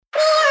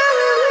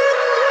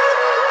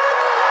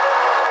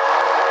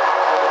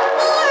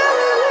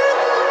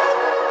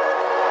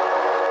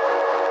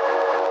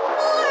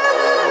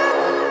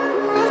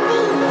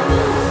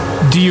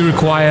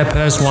require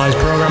personalised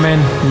programming,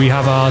 we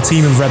have our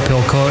team of Red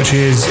Pill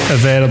coaches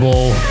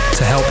available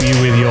to help you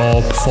with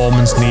your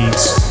performance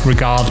needs,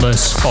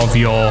 regardless of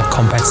your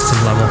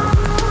competitive level.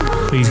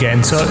 Please get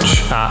in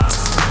touch at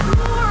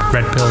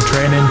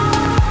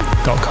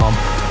redpilltraining.com.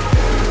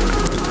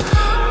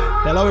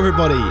 Hello,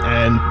 everybody,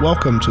 and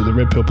welcome to the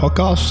Red Pill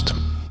Podcast.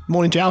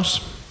 Morning,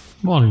 Jouse.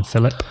 Morning,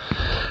 Philip.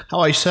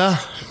 How are you, sir?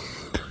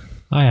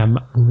 I am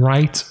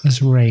right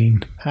as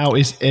rain. How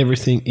is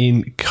everything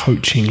in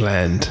coaching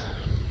land?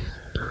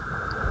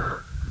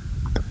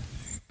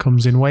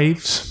 Comes in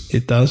waves.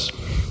 It does.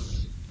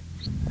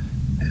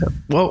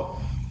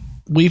 Well,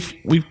 we've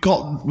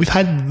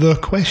had the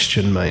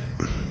question, mate.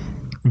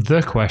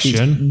 The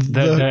question.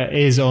 There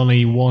is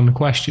only one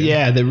question.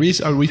 Yeah, there is.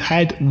 We've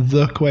had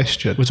the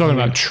question. We're talking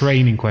about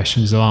training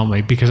questions, though, aren't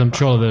we? Because I'm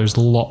sure there's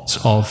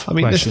lots of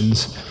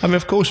questions.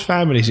 Of course,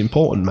 family is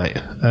important, mate.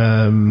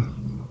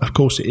 Of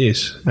course it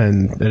is.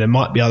 And there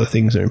might be other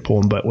things that are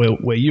important, but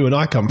where you and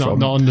I come from...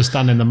 Not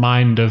understanding the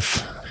mind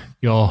of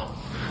your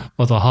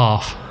other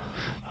half.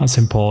 That's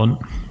important.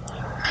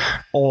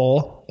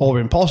 Or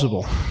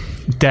impossible.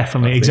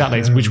 Definitely,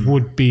 exactly. Which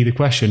would be the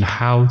question: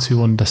 how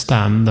to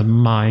understand the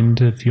mind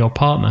of your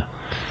partner.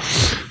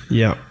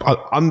 Yeah,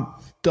 I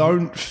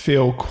don't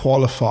feel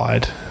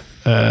qualified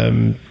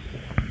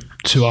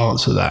to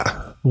answer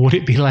that. Would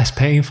it be less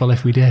painful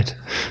if we did?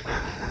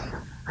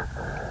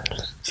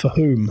 For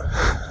whom?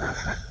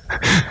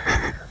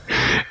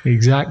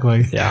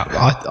 Exactly. Yeah,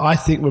 I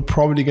think we're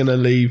probably going to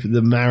leave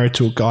the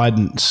marital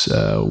guidance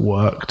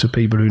work to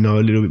people who know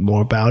a little bit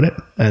more about it,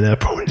 and are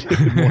probably a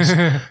little bit more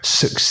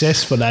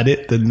successful at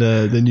it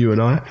than you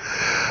and I.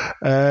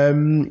 I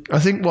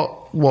think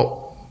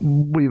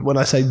when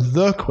I say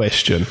the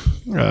question,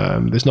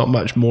 there's not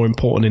much more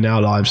important in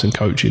our lives than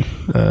coaching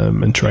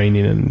and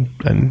training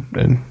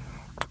and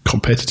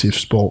competitive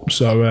sport.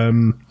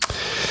 So.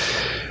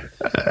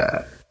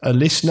 A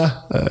listener,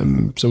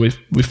 so we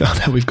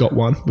found out we've got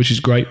one, which is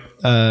great.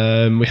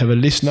 We have a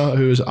listener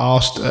who has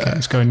asked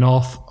it's going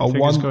north. A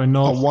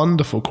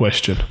wonderful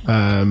question.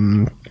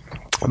 And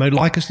they'd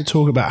like us to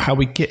talk about how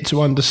we get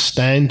to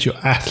understand your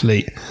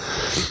athlete.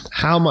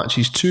 How much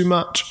is too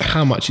much,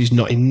 how much is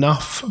not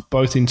enough,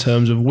 both in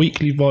terms of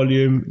weekly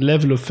volume,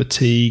 level of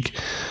fatigue,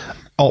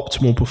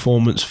 optimal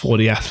performance for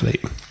the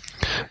athlete.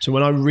 So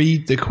when I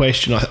read the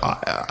question,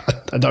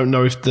 I don't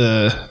know if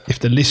the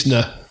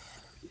listener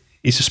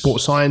is a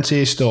sports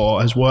scientist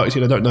or has worked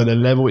in, I don't know their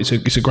level. It's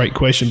a great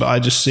question, but I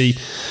just see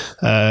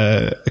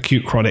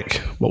acute chronic,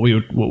 what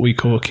we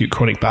call acute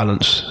chronic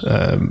balance,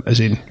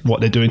 as in what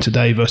they're doing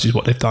today versus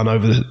what they've done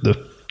over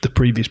the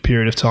previous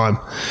period of time.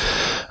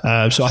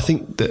 So I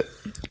think that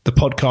the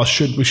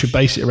podcast we should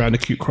base it around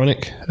acute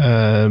chronic,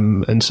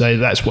 and say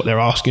that's what they're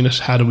asking us.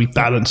 How do we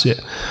balance it?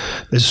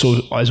 There's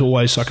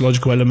always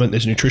psychological element,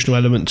 there's a nutritional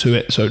element to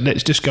it. So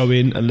let's just go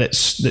in and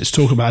let's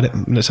talk about it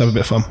and let's have a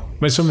bit of fun.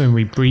 Well, it's something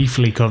we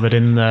briefly covered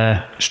in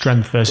the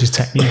strength versus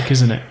technique,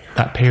 isn't it?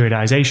 That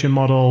periodization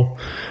model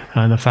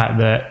and the fact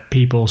that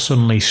people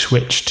suddenly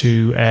switch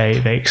to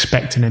they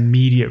expect an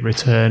immediate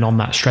return on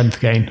that strength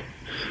gain.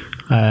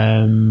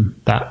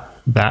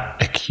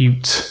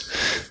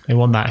 They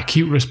want that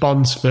acute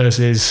response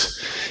versus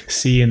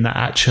seeing that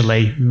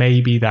actually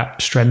maybe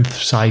that strength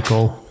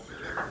cycle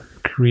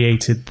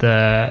created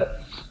the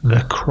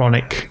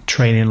chronic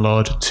training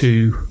load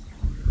to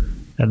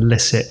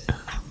elicit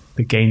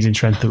the gains in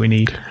strength that we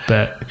need.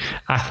 But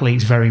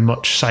athletes very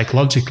much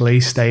psychologically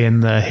stay in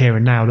the here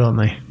and now, don't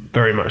they?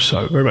 Very much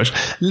so. Very much.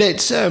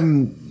 Let's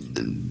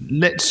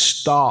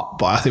start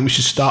by. I think we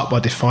should start by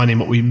defining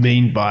what we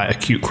mean by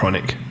acute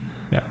chronic.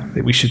 Yeah, I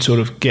think we should sort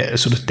of get a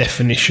sort of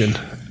definition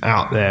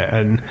out there,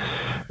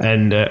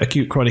 and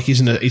acute chronic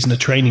isn't a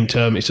training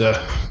term; it's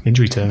a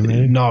injury term.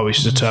 Really? No,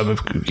 it's just a term of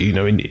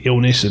in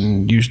illness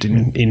and used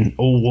in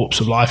all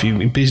walks of life.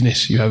 Even in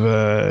business, you have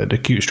an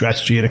acute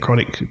strategy and a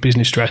chronic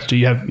business strategy.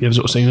 You have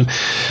sort of things.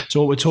 So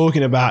what we're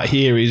talking about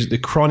here is the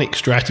chronic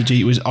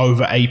strategy was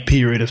over a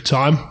period of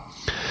time,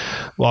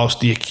 whilst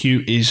the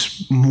acute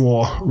is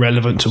more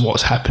relevant to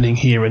what's happening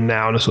here and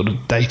now on a sort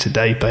of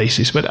day-to-day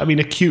basis. But I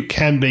mean,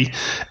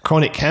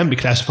 chronic can be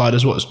classified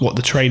as what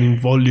the training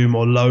volume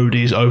or load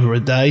is over a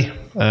day,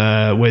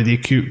 where the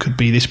acute could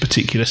be this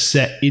particular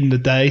set in the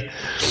day,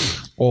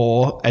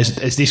 or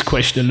as this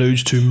question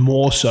alludes to,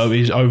 more so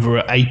is over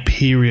a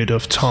period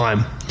of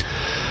time.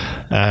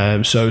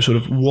 So sort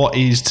of what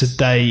is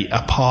today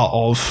a part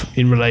of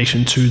in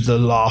relation to the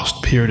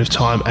last period of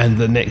time and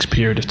the next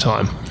period of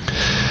time.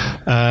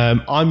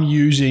 I'm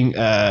using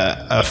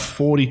a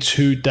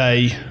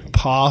 42-day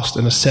past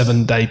and a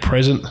 7-day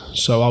present.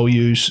 So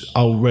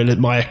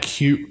my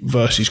acute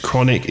versus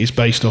chronic is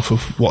based off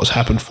of what's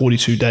happened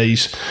 42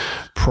 days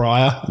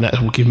prior, and that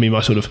will give me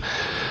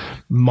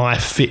my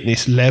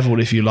fitness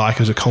level, if you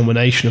like, as a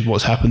combination of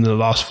what's happened in the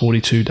last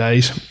 42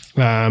 days.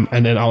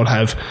 And then I'll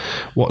have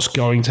what's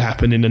going to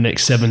happen in the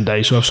next 7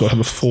 days. So I sort of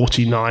have a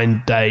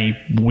 49-day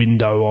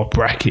window or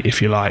bracket,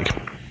 if you like.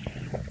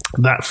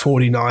 that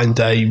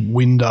 49-day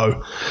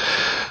window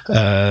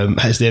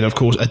has then, of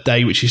course, a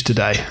day which is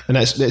today, and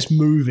that's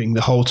moving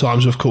the whole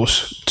time. So, of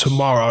course,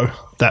 tomorrow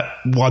that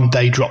one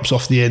day drops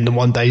off the end and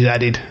one day is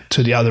added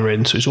to the other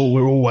end. So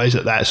we're always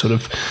at that sort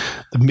of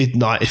the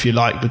midnight, if you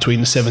like, between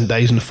the 7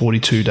 days and the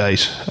 42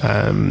 days.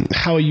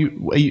 How are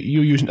you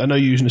using? I know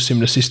you're using a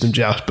similar system,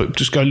 Joust, but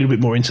just go a little bit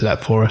more into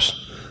that for us.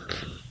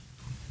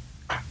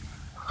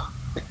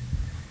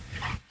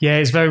 Yeah,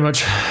 it's very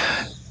much.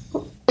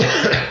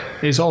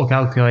 It's all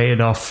calculated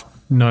off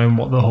knowing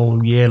what the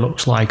whole year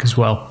looks like as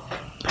well.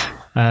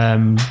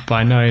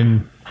 By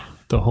knowing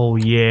the whole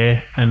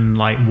year and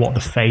like what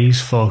the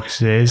phase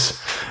focus is,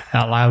 it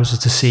allows us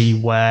to see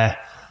where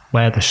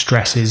the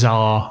stresses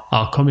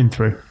are coming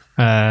through.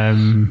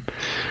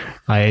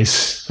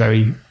 It's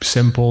very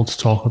simple to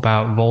talk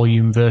about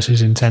volume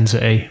versus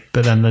intensity,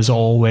 but then there's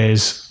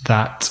always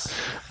that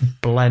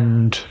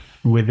blend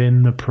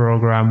within the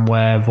program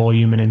where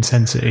volume and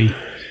intensity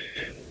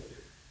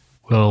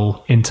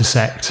will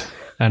intersect,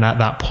 and at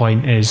that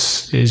point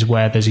is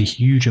where there's a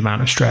huge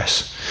amount of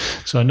stress.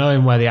 So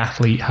knowing where the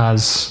athlete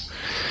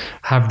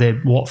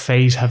what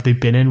phase have they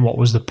been in, what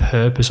was the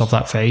purpose of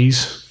that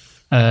phase,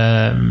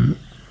 and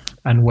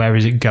where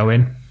is it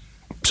going.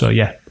 So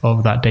yeah,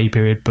 over that day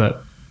period,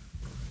 but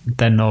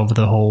then over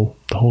the whole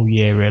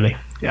year really.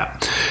 Yeah.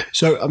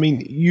 So, I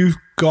mean, you've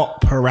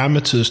got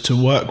parameters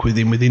to work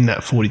within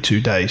that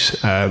 42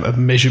 days of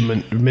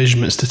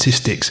measurement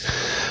statistics.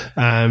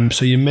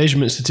 So your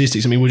measurement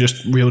statistics, I mean, we'll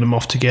just reel them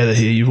off together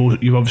here.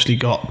 You've obviously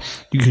got,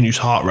 you can use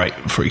heart rate,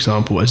 for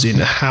example, as in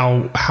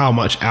how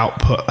much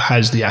output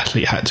has the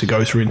athlete had to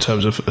go through in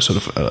terms of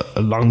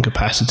a lung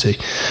capacity.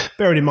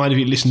 Bearing in mind, if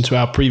you listen to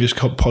our previous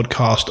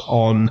podcast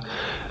on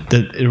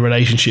the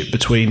relationship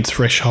between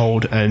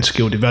threshold and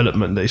skill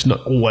development, that it's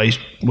not always,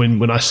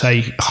 when I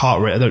say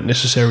heart rate, I don't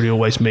necessarily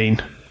always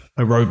mean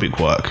aerobic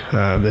work.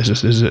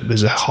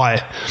 There's a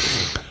high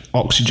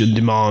oxygen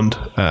demand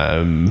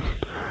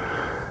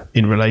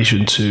in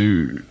relation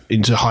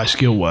into high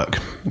skill work.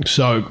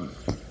 So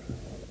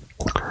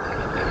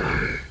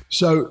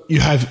you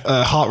have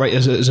heart rate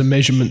as a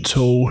measurement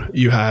tool.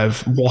 You have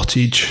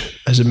wattage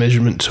as a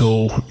measurement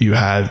tool. You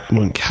have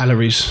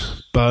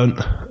calories burnt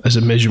as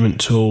a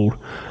measurement tool.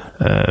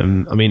 I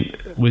mean,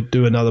 we'll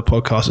do another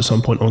podcast at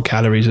some point on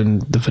calories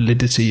and the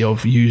validity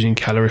of using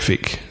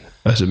calorific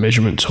as a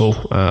measurement tool.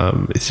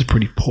 It's a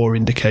pretty poor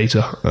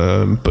indicator,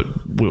 but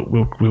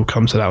we'll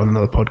come to that on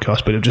another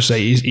podcast. But I'll just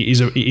say it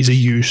is a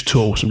used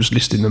tool, so I'm just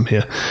listing them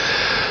here.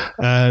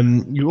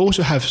 You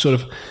also have sort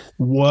of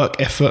work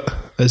effort,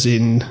 as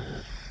in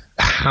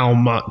how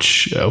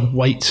much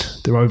weight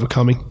they're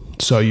overcoming.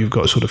 So you've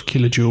got sort of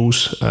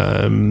kilojoules.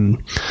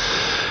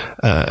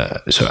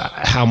 So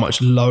how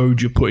much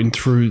load you're putting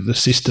through the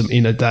system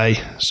in a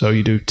day. So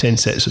you do 10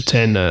 sets of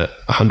 10,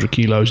 100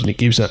 kilos, and it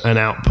gives an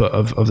output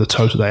of the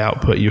total day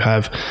output. You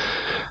have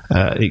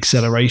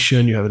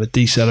acceleration, you have a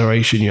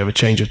deceleration, you have a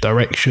change of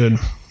direction.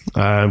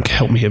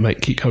 Help me here,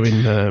 mate. Keep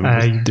going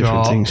with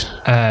different things.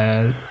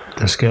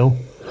 The skill.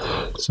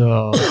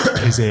 So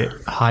is it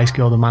high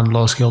skill demand,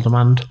 low skill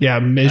demand? Yeah,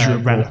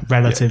 measurable.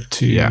 Relative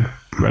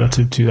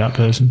to that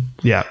person.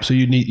 Yeah, so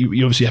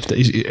you obviously have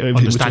to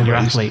understand your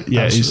athlete.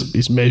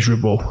 It's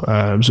measurable.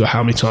 So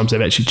how many times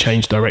they've actually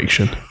changed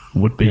direction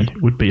would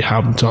be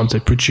how many times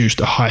they've produced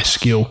a high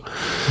skill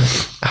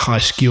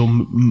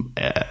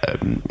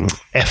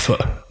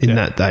effort in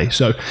that day.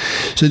 So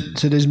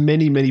there's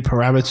many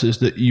parameters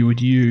that you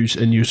would use,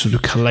 and you sort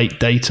of collate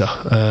data,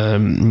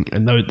 and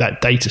that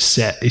data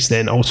set is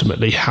then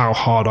ultimately how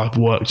hard I've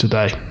worked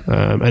today.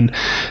 And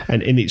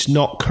it's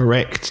not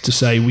correct to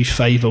say we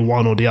favour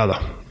one or the other.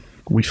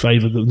 We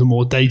favour the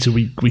more data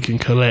we can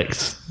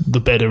collect,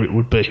 the better it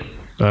would be.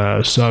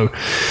 So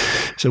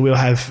we'll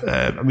have.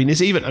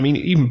 There's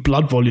even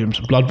blood volumes,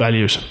 blood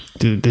values.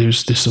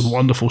 There's some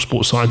wonderful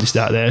sports scientists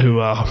out there who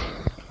are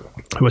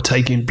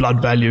taking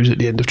blood values at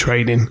the end of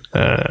training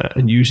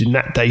and using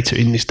that data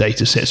in this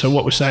data set. So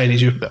what we're saying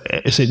is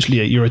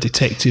you're a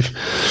detective.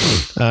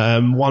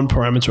 One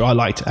parameter I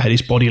like to add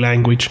is body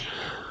language.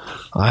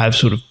 I have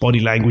sort of body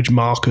language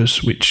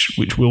markers which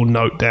will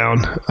note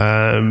down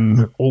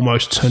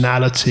almost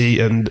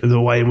tonality, and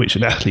the way in which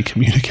an athlete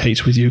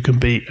communicates with you can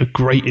be a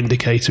great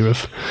indicator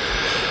of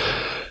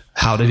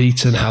how they've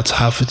eaten,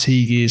 how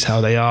fatigue is,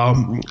 how they are.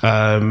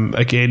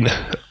 Again,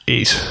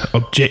 it's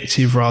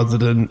objective rather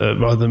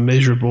than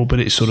measurable, but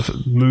it's sort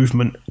of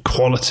movement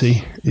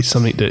quality. It's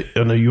something that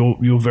I know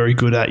you're very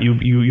good at.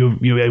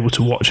 You're able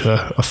to watch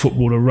a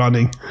footballer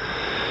running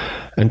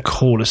and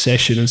call a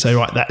session and say,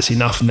 right, that's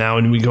enough now.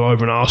 And we go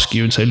over and ask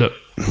you and say, look,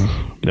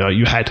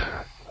 you had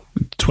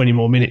 20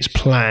 more minutes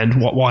planned.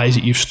 Why is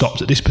it you've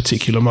stopped at this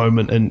particular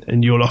moment?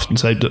 And you'll often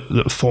say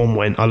that form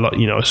went.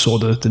 I saw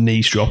the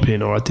knees drop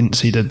in, or I didn't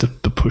see the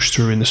push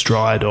through in the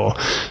stride, or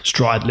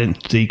stride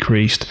length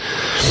decreased.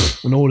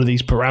 And all of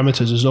these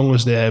parameters, as long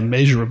as they're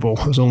measurable,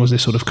 as long as they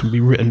sort of can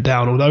be written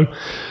down,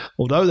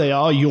 although they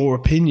are your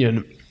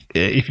opinion,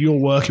 if you're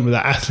working with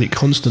that athlete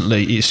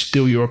constantly, it's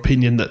still your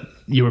opinion that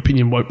your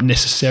opinion won't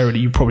necessarily,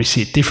 you probably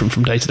see it different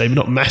from day to day, but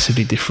not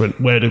massively different.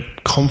 Where the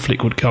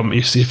conflict would come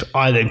is if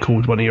I then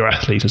called one of your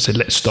athletes and said,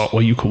 let's stop,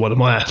 or you call one of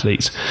my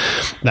athletes,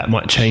 that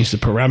might change the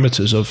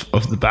parameters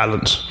of the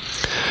balance.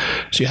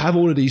 So you have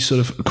all of these sort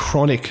of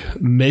chronic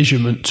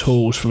measurement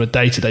tools from a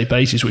day-to-day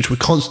basis, which we're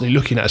constantly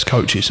looking at as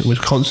coaches, and we're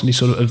constantly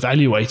sort of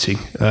evaluating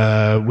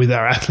with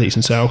our athletes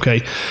and say,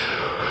 okay,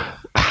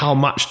 how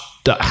much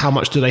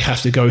do they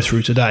have to go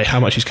through today? How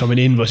much is coming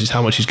in versus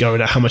how much is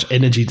going out? How much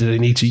energy do they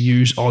need to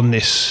use on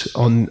this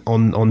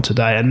on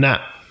today? And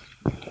that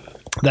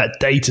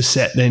data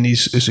set then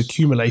is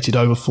accumulated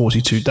over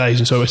 42 days.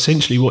 And so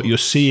essentially what you're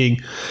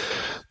seeing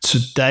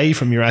today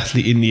from your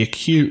athlete in the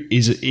acute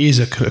is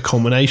a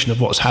combination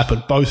of what's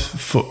happened, both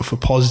for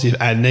positive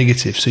and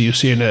negative. So you're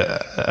seeing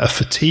a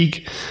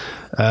fatigue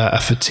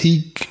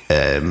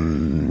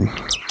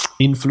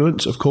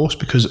influence, of course,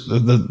 because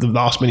the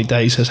last many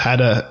days has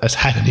had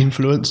an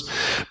influence,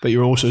 but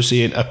you're also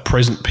seeing a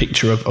present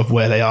picture of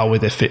where they are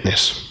with their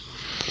fitness.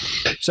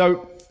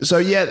 So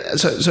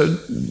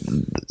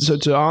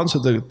to answer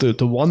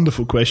the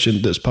wonderful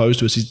question that's posed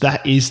to us is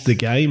that is the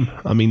game.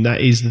 I mean,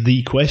 that is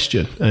the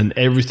question, and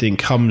everything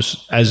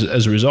comes as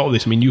a result of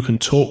this. I mean, you can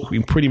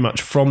pretty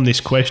much from this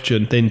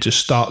question then just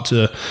start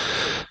to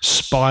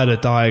spider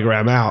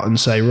diagram out and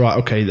say, right,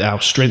 okay,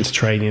 our strength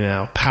training,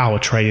 our power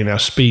training, our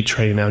speed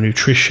training, our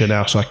nutrition,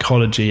 our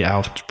psychology,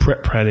 our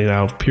prep planning,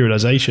 our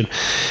periodization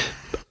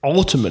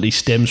ultimately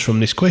stems from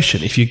this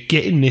question. If you're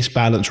getting this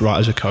balance right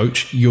as a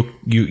coach, your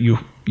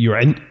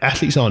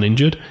athletes aren't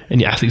injured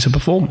and your athletes are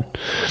performing.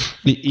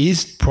 It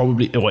is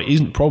probably, or it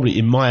isn't probably,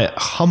 in my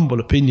humble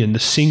opinion, the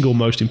single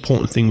most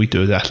important thing we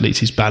do as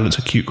athletes is balance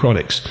acute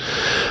chronics.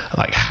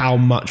 Like, how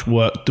much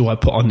work do I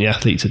put on the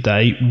athlete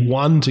today?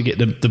 One, to get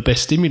the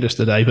best stimulus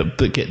today, but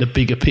get the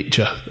bigger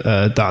picture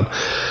done.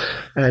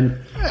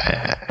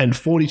 And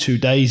 42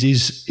 days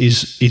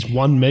is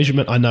one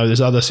measurement. I know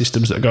there's other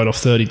systems that are going off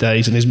 30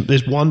 days, and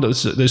there's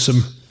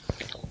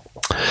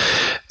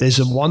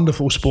some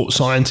wonderful sports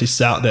scientists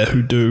out there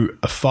who do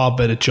a far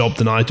better job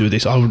than I do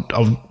this. I would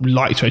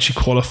like to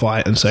actually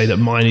qualify it and say that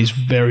mine is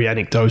very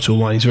anecdotal.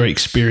 Mine is very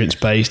experience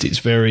based. It's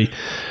very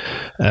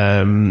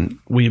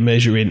we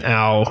measure in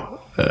our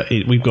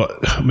we've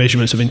got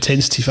measurements of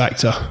intensity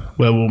factor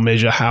where we'll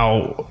measure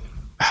how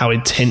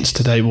intense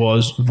today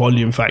was,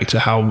 volume factor,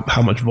 how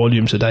much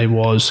volume today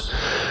was,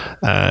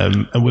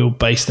 and we'll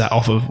base that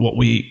off of what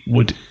we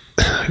would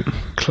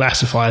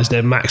classify as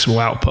their maximal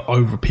output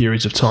over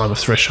periods of time of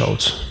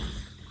thresholds.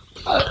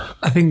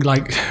 I think,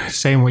 like,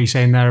 saying what you're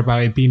saying there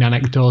about it being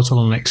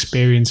anecdotal and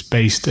experience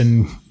based,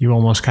 and you're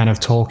almost kind of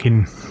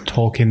talking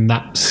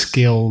that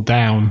skill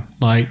down.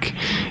 Like,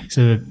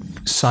 so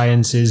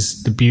science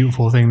is the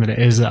beautiful thing that it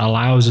is that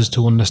allows us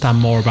to understand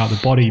more about the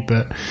body,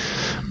 but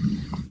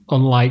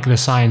unlike the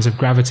science of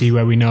gravity,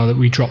 where we know that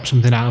we drop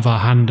something out of our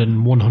hand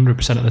and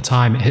 100% of the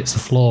time it hits the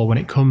floor, when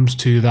it comes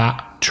to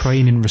that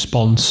training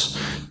response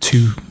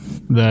to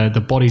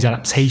the body's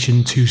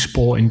adaptation to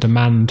sport in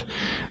demand,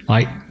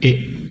 like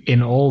it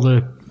in all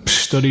the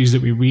studies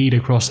that we read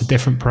across the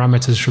different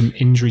parameters from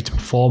injury to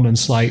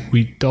performance, like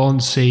we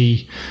don't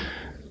see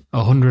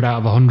 100 out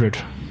of 100.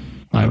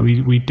 Like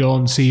we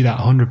don't see that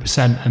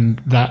 100%, and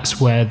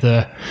that's where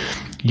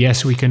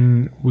yes, we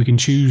can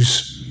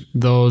choose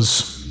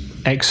those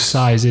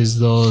exercises,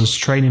 those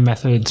training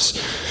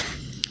methods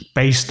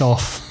based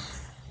off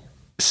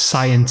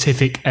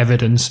scientific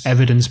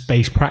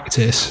evidence-based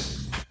practice,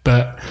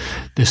 but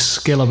the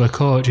skill of a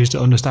coach is to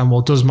understand,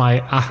 well, does my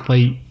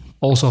athlete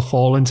also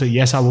fall into,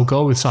 yes, I will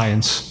go with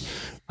science,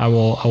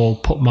 I'll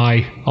put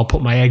my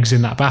eggs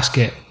in that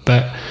basket,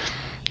 but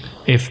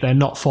if they're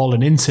not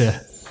falling into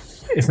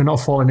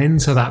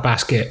that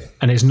basket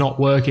and it's not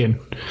working,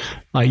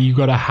 like, you've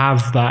got to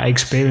have that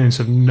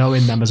experience of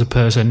knowing them as a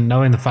person,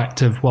 knowing the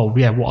fact of, well,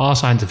 yeah, what are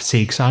signs of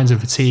fatigue? Signs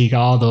of fatigue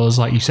are those,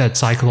 like you said,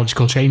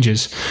 psychological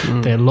changes.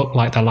 They look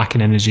like they're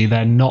lacking energy.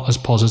 They're not as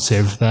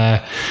positive.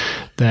 They're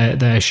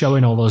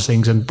showing all those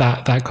things, and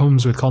that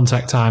comes with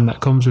contact time.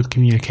 That comes with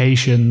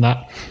communication.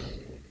 That,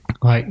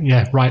 like,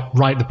 yeah,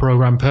 write the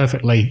program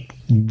perfectly.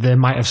 They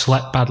might have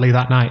slept badly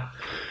that night.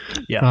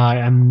 Yeah,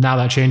 and now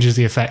that changes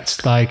the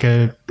effect. Like,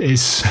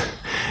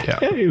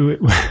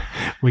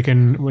 we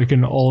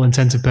can all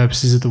intents and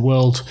purposes of the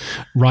world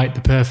write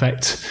the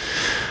perfect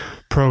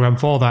program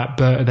for that,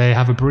 but they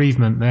have a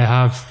bereavement. They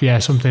have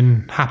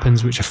something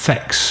happens which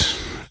affects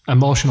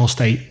emotional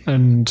state,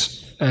 and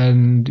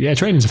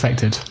training's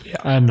affected. Yeah.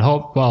 And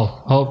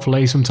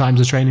hopefully sometimes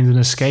the training's an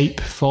escape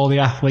for the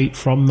athlete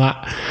from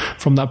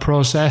that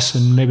process,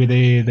 and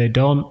maybe they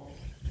don't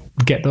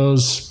get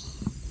those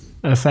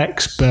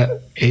effects,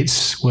 but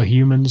we're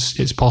humans,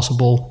 it's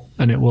possible,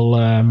 and it will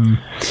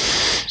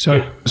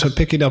so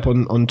picking up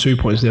on 2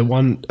 points there.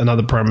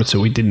 Another parameter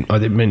I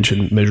didn't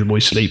mention measurable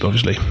is sleep,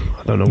 obviously.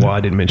 I don't know why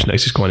I didn't mention it.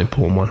 It's quite an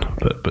important one,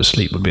 but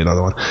sleep would be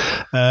another one.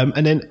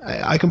 And then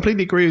I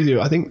completely agree with you.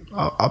 I think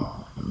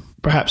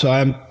perhaps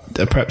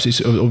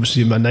it's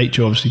obviously in my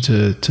nature, obviously,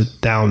 to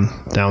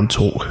down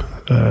talk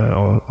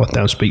or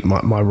down speak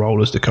my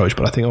role as the coach,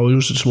 but I think I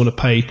also just want to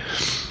pay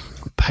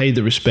pay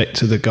the respect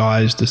to the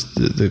guys,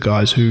 the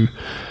guys who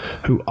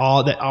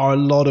are, there are a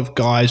lot of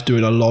guys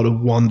doing a lot of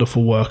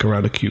wonderful work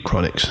around acute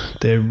chronics.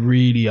 There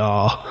really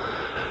are,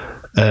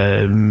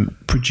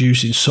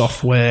 producing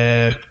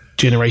software,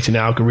 generating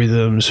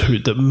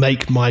algorithms that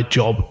make my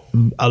job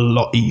a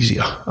lot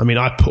easier. I mean,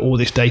 I put all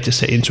this data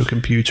set into a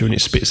computer and it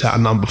spits out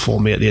a number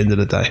for me at the end of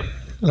the day.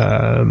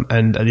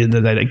 And at the end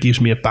of the day, that gives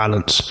me a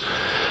balance.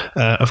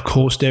 Of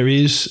course, there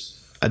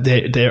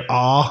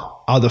are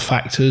other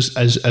factors,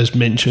 as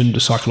mentioned, the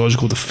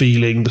psychological, the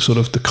feeling, the sort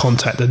of the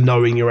contact, the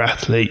knowing your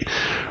athlete,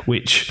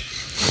 which,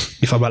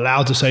 if I'm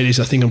allowed to say this,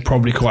 I think I'm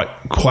probably quite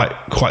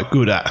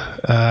good at,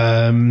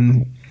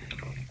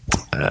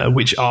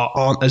 which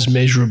aren't as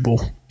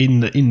measurable in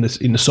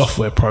the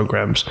software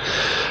programs.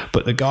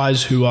 But the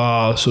guys who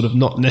are sort of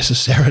not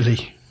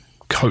necessarily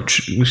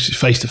coach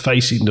face to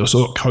face or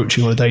sort of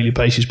coaching on a daily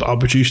basis, but are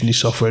producing this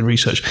software and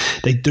research,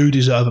 they do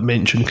deserve a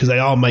mention, because they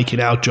are making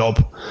our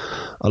job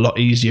a lot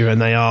easier,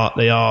 and they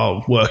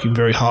are working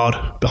very hard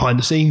behind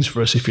the scenes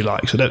for us, if you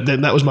like. So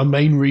that was my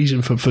main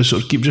reason for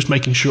sort of just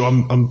making sure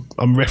I'm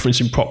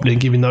referencing properly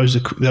and giving those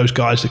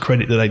guys the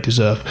credit that they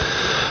deserve.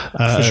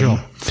 For sure.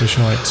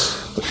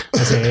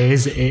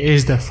 It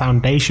is the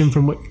foundation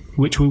from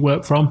which we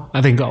work from.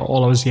 I think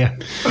all of us,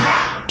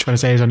 trying to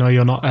say is, I know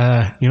you're not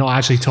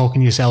actually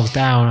talking yourselves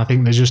down. I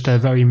think there's just a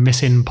very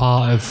missing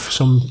part of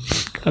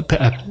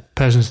a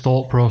person's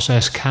thought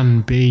process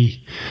can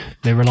be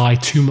they rely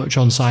too much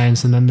on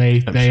science, and then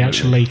they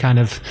actually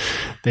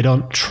they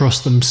don't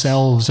trust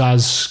themselves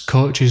as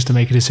coaches to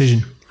make a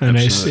decision. And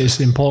it's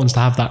important to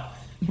have that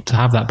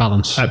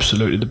balance.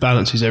 Absolutely, the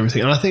balance is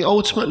everything. And I think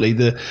ultimately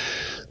the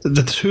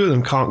two of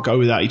them can't go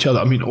without each other.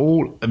 I mean,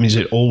 all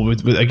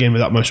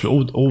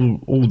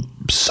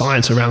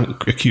science around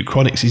acute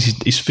chronics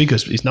is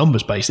figures, is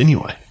numbers based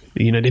anyway.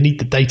 They need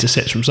the data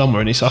sets from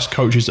somewhere, and it's us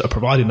coaches that are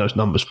providing those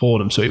numbers for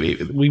them. So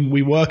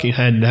we working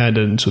hand in hand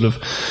and sort of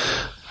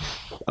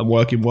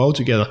working well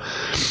together.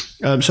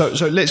 So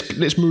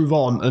let's move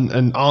on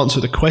and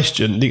answer the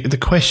question. The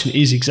question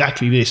is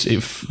exactly this.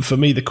 For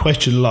me, the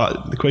question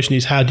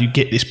is, how do you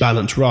get this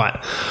balance right?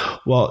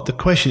 Well, the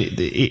question, it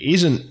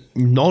isn't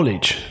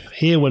knowledge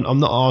here. When I'm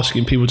not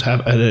asking people to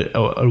have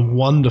a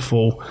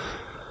wonderful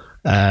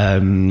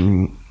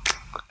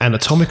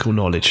anatomical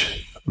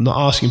knowledge. I'm not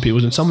asking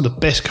people, and some of the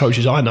best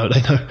coaches I know,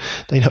 they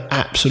know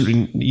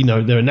absolutely,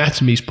 their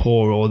anatomy's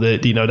poor, or they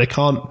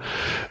can't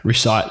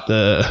recite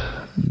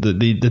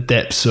the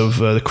depths of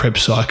the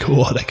Krebs cycle,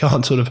 or they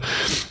can't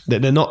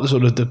they're not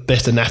the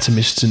best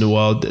anatomists in the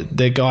world.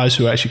 They're guys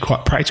who are actually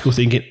quite practical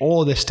thinking,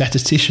 or they're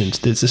statisticians.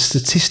 There's the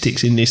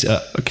statistics in this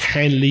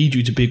can lead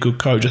you to be a good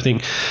coach. I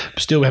think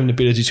still having the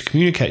ability to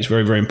communicate is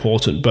very, very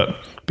important, but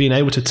being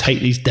able to take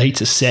these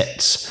data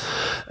sets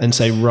and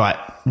say, right,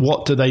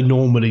 what do they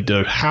normally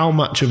do? How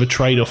much of a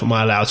trade-off am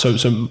I allowed? So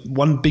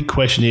one big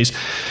thing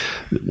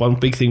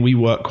we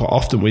work quite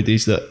often with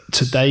is that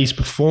today's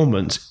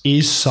performance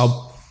is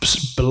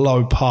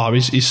below par,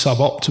 is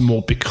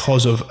suboptimal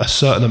because of a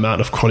certain amount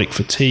of chronic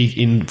fatigue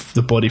in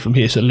the body from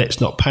here. So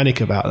let's not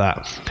panic about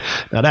that.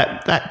 Now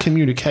that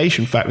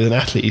communication fact with an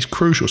athlete is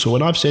crucial. So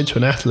when I've said to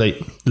an athlete,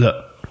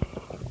 look,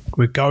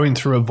 we're going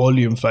through a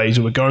volume phase,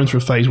 or we're going through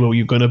a phase where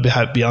you're going to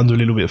be under a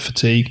little bit of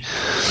fatigue.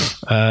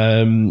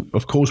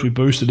 Of course, we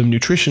boosted them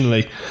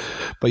nutritionally,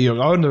 but you're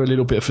under a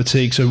little bit of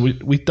fatigue. So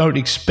we don't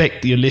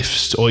expect your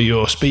lifts or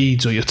your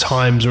speeds or your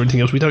times or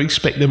anything else. We don't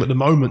expect them at the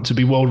moment to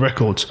be world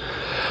records,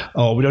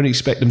 or we don't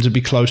expect them to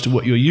be close to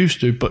what you're used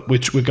to, but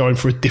we're going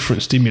for a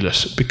different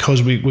stimulus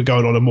because we're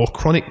going on a more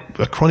chronic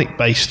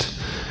based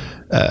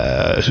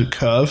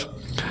curve.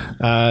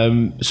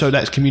 So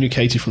that's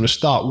communicated from the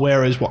start,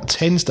 whereas what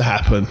tends to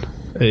happen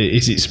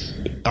is it's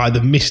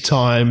either missed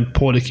time,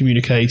 poorly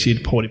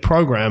communicated, poorly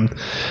programmed,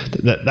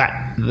 that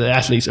the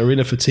athletes are in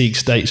a fatigue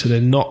state, so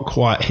they're not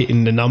quite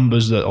hitting the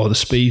numbers or the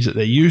speeds that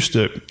they're used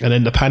to, and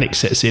then the panic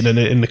sets in,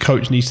 and the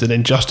coach needs to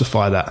then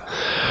justify that.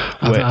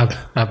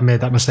 I've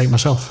made that mistake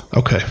myself.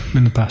 Okay,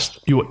 in the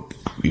past. You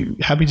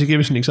happy to give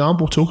us an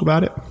example? Talk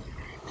about it.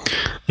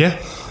 Yeah.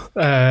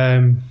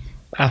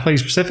 Athlete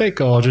specific,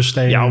 or just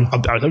a... Yeah, I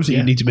don't think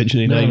you need to mention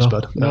any names,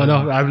 but...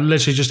 No, I've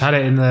literally just had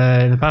it in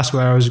the past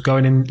where I was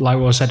going in, like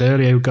what I said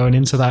earlier, going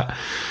into that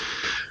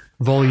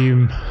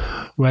volume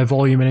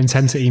and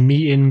intensity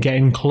meeting,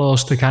 getting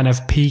close to kind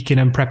of peaking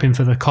and prepping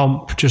for the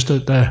comp, just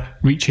at the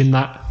reaching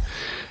that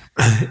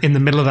in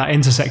the middle of that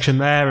intersection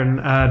there, and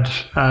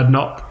I'd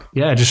not,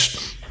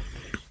 just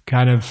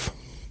kind of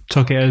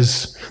took it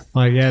as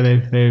like,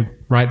 they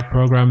write the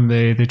program,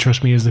 they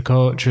trust me as the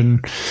coach,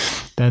 and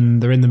then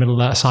they're in the middle of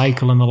that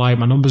cycle and they're like,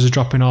 my numbers are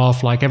dropping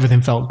off, like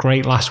everything felt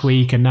great last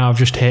week and now I've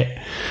just hit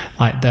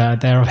like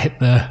I've hit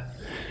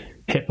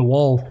the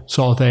wall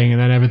sort of thing, and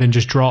then everything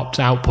just dropped,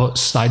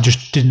 outputs I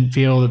just didn't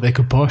feel that they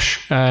could push.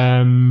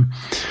 And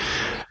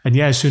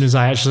as soon as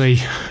I'd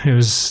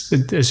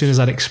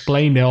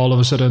explained it, all of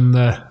a sudden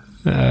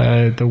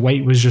the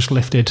weight was just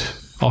lifted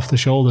off the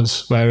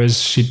shoulders,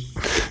 whereas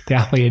the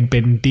athlete had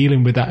been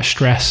dealing with that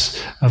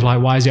stress of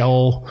like, why is it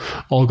all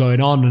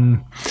going on?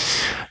 And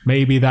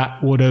maybe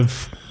that would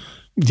have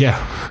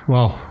Yeah,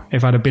 well,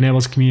 if I'd have been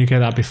able to communicate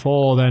that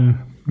before, then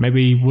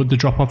maybe would the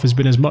drop-off has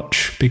been as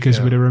much,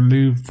 because we'd have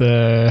removed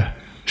the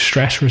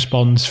stress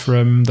response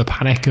from the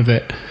panic of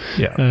it.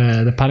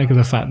 The panic of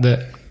the fact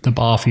that the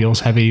bar feels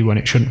heavy when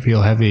it shouldn't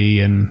feel heavy,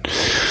 and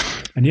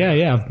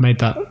I've made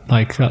that,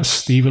 like,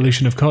 that's the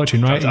evolution of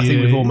coaching, right? I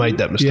think we've all made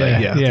that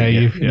mistake.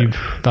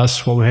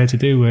 That's what we're here to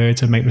do. We're here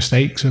to make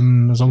mistakes,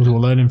 and as long as we're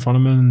learning from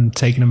them and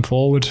taking them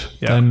forward,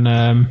 then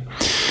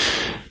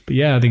but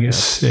I think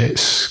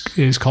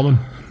it's common.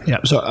 Yeah,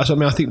 so I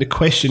mean, I think the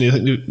question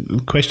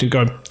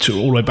going to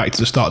all the way back to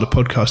the start of the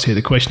podcast here.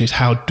 The question is,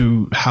 how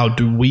do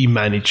we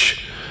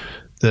manage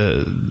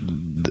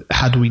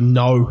how do we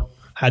know?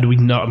 I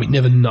mean,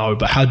 never know,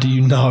 but how do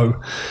you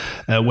know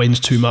when's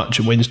too much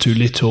and when's too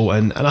little?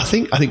 And I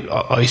think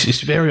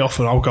it's very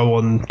often I'll go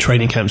on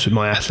training camps with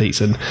my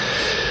athletes, and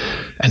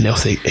they'll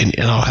think, and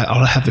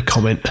I'll have the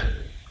comment,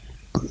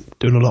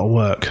 doing a lot of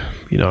work.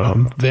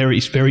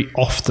 It's very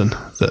often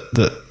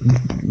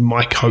that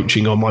my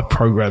coaching or my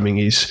programming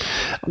is.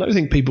 I don't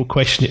think people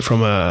question it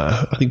from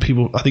I think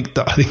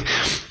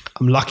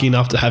I'm lucky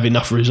enough to have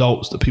enough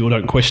results that people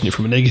don't question it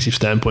from a negative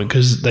standpoint,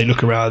 because they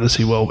look around and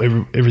see, well,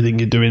 everything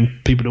you're doing,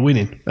 people are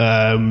winning.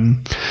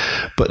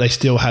 But they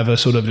still have a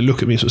sort of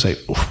look at me and sort of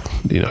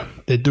say,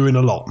 they're doing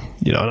a lot,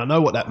 and I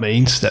know what that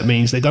means. That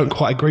means they don't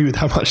quite agree with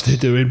how much they're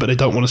doing, but they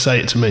don't want to say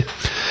it to me.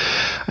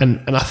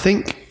 And I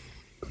think,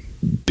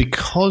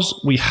 because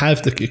we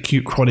have the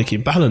acute chronic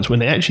imbalance, when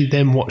they actually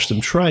then watch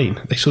them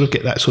train, they sort of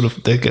get that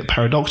they get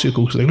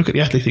paradoxical. So they look at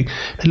the athlete,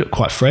 they look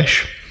quite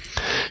fresh.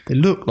 They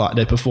look like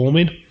they're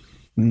performing.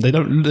 It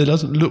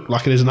doesn't look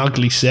like there's an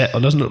ugly set,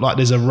 or doesn't look like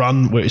there's a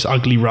run where it's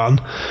ugly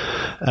run.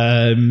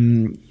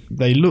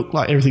 They look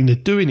like everything they're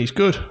doing is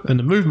good, and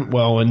the movement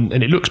well, and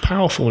it looks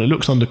powerful, and it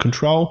looks under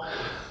control,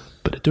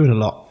 but they're doing a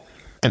lot.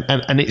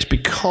 And it's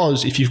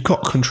because if you've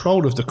got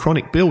control of the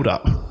chronic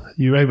build-up,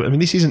 you're able. I mean,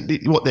 this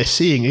isn't what they're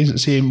seeing. Isn't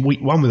seeing week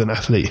 1 with an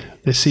athlete.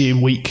 They're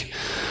seeing week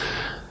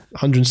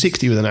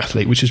 160 with an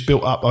athlete, which is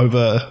built up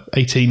over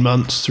 18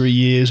 months, 3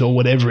 years, or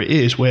whatever it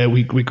is, where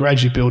we're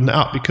gradually building it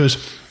up. Because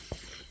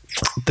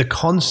the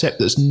concept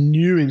that's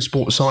new in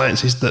sports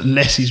science is that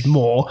less is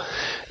more.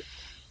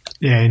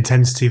 Yeah,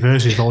 intensity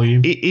versus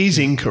volume. It is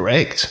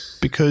incorrect,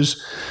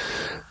 because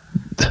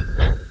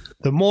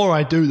the more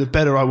I do, the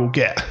better I will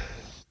get.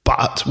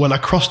 But when I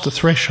cross the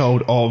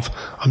threshold of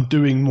I'm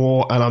doing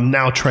more and I'm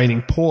now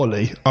training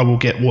poorly, I will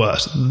get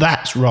worse.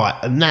 That's right.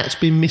 And that's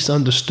been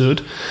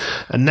misunderstood,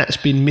 and that's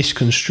been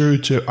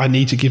misconstrued to I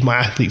need to give my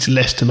athletes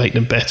less to make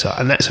them better.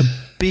 And that's a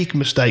big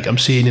mistake I'm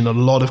seeing in a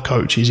lot of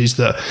coaches, is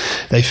that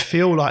they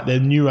feel like they're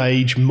new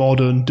age,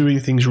 modern, doing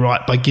things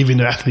right by giving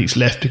their athletes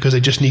less because they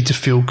just need to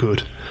feel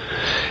good.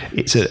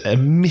 It's a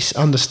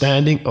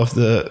misunderstanding of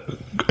the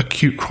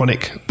acute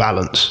chronic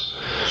balance.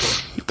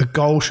 The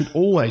goal should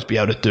always be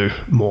able to do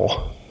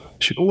more.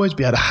 Should always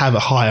be able to have a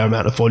higher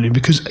amount of volume,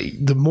 because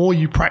the more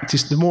you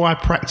practice, the more I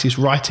practice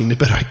writing, the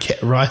better I get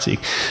at writing.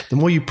 The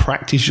more you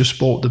practice your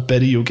sport, the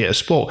better you'll get a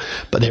sport.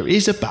 But there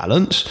is a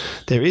balance.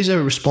 There is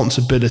a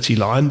responsibility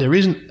line.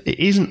 It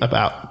isn't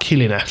about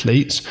killing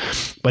athletes,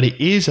 but it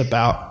is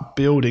about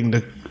building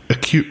the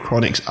acute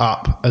chronics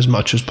up as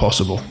much as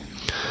possible.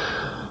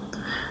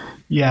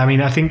 Yeah, I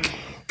mean, I think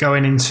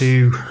going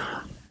into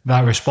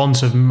that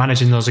response of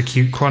managing those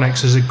acute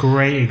chronics is a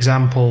great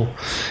example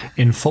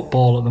in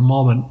football at the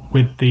moment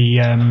with the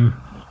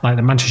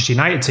the Manchester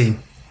United team.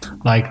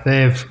 Like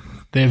they've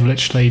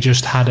literally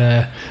just had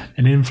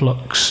an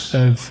influx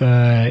of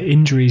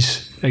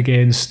injuries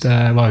against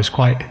it's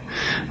quite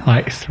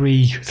like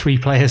three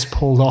players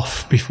pulled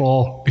off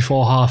before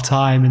half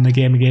time in the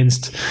game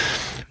against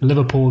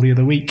Liverpool the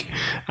other week,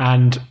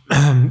 and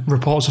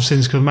reports have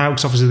since come out,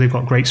 because obviously they've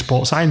got great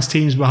sports science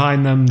teams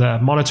behind them that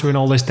are monitoring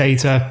all this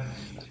data.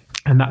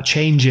 And that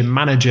change in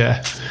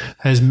manager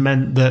has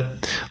meant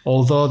that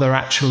although they're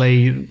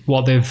actually,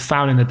 what they've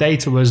found in the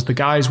data was the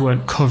guys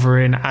weren't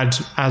covering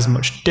as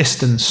much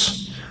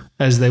distance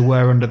as they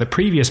were under the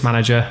previous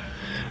manager.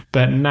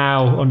 But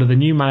now under the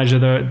new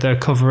manager, they're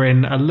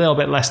covering a little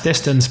bit less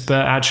distance,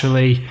 but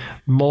actually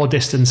more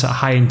distance at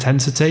high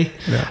intensity.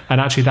 Yeah.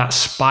 And actually that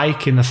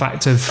spike in the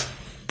fact of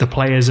the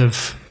players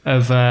have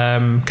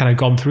kind of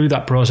gone through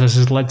that process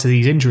has led to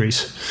these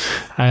injuries.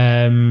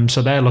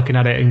 So they're looking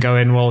at it and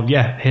going, well,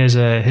 yeah, here's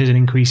an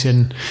increase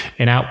in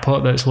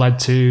output that's led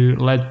to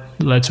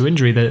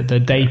injury. The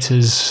data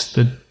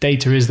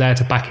is there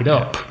to back it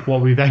up.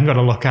 What we've then got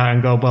to look at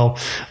and go, well,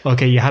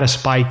 okay, you had a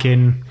spike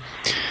in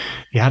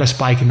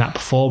that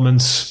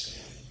performance.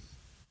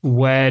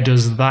 Where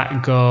does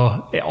that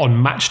go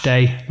on match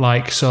day?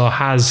 Like, so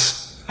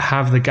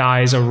have the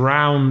guys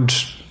around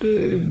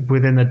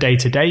within the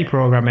day-to-day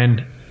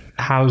programming,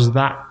 how's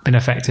that been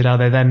affected? Are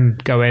they then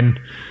going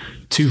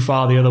too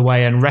far the other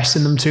way and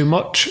resting them too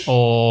much?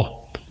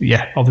 Or,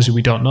 yeah, obviously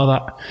we don't know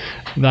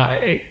that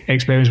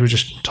experience. We're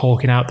just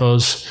talking out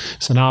those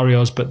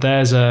scenarios, but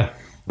there's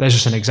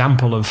just an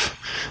example of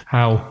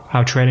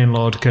how training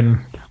load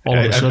can all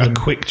of a sudden a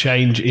quick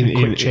change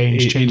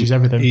changes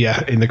everything.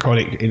 Yeah, in the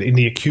chronic, in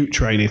the acute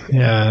training.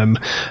 Yeah.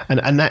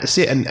 And that's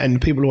it.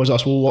 And people always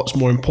ask, well, what's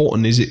more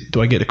important?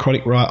 Do I get the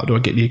chronic right or do I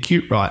get the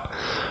acute right?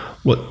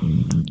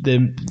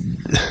 They're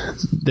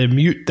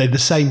the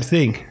same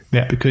thing.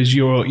 Yeah. Because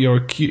your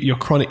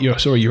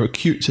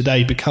acute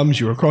today becomes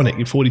your chronic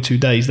in 42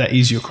 days. That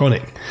is your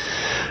chronic,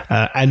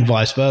 and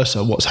vice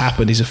versa. What's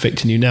happened is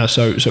affecting you now.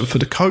 So for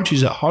the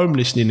coaches at home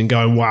listening and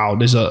going, wow,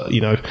 there's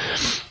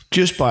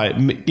just by,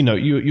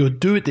 you're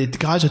doing, the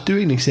guys are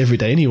doing this every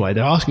day anyway.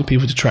 They're asking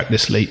people to track their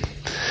sleep.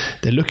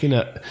 They're looking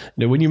at,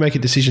 when you make a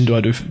decision, do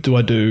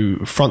I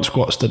do front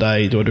squats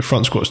today? Do I do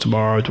front squats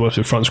tomorrow? Do I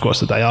do front squats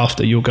the day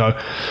after? You'll go,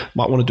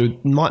 might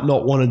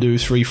not want to do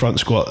 3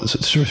 front squats,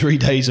 3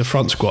 days of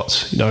front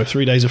squats.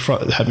 3 days of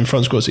having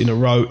front squats in a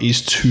row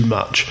is too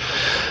much.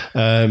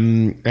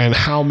 And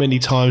how many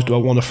times do I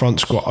want a front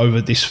squat over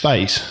this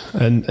phase?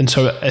 And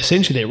so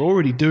essentially they're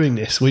already doing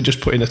this. We're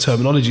just putting a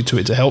terminology to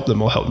it to help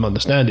them or help them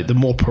understand it. The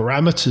more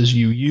parameters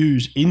you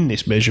use in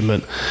this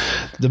measurement,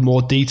 the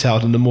more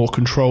detailed and the more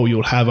control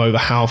you'll have over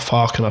how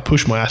far can I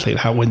push my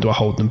athlete, when do I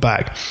hold them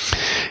back.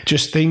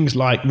 Just things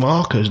like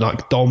markers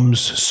like DOMS,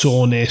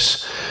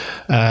 soreness,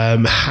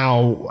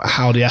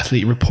 how the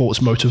athlete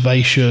reports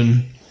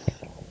motivation,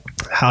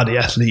 how the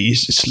athlete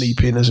is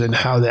sleeping, as in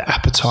how their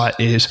appetite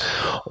is,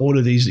 all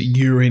of these,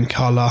 urine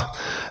color.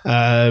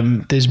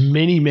 There's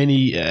many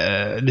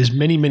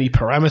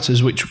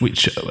parameters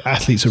which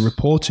athletes are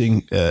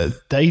reporting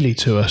daily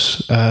to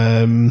us,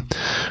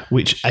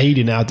 which aid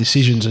in our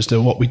decisions as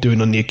to what we're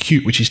doing on the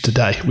acute, which is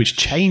today, which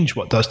change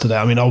what does today.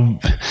 I mean,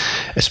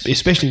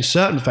 especially in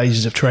certain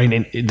phases of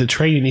training, the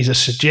training is a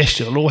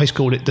suggestion. I'll always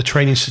call it the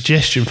training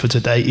suggestion for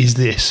today is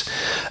this.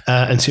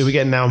 And so we're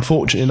getting now, I'm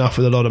fortunate enough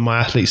with a lot of my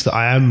athletes that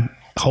I am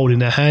holding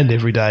their hand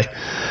every day,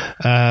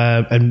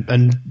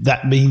 and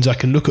that means I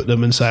can look at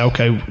them and say,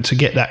 okay, to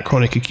get that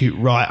chronic acute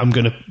right, I'm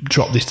going to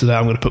drop this today,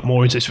 I'm going to put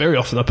more in. So it's very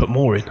often I put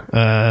more in,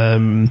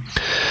 and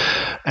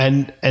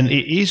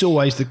it is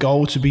always the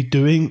goal to be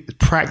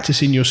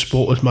practicing your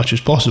sport as much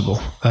as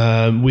possible,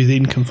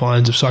 within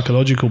confines of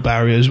psychological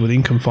barriers,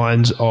 within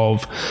confines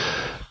of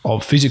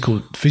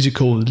physical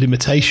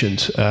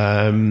limitations,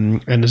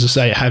 and as I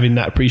say, having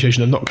that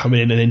appreciation of not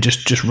coming in and then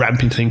just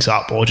ramping things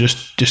up or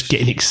just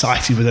getting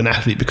excited with an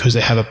athlete because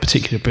they have a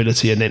particular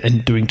ability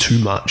and doing too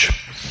much.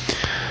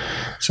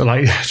 So,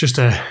 just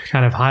to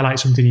kind of highlight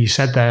something you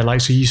said there,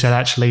 so you said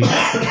actually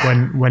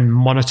when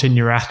monitoring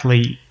your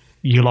athlete,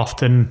 you'll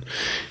often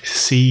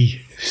see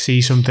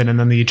something, and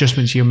then the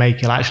adjustments you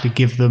make, you'll actually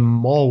give them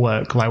more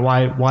work.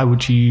 Why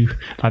would you?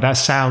 That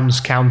sounds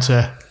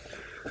counter.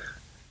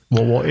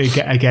 Well,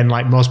 again,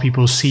 most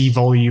people see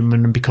volume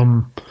and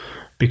become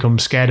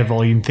scared of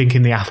volume,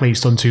 thinking the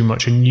athlete's done too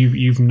much, and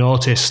you've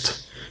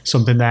noticed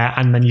something there,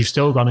 and then you've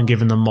still gone and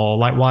given them more.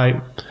 Why?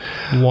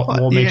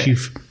 What makes you?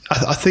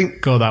 I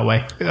think go that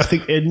way. I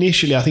think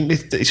initially,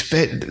 it's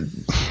fair.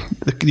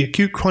 The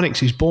acute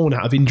chronics is born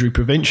out of injury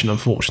prevention,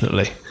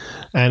 unfortunately.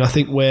 And I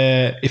think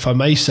if I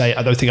may say,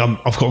 I don't think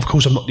of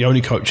course I'm not the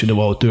only coach in the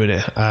world doing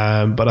it,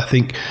 but I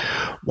think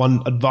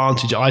one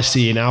advantage I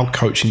see in our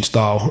coaching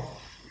style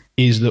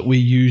is that we're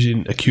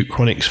using acute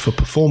chronics for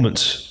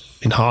performance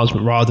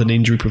enhancement rather than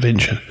injury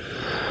prevention.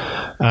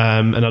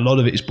 And a lot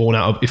of it is born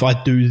out of, if I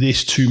do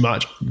this too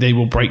much, they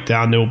will break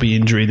down, there will be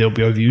injury, there will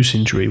be overuse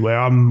injury, where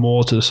I'm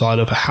more to the side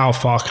of how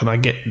far can I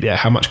get,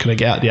 how much can I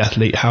get out of the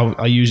athlete, how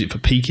I use it for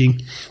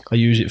peaking, I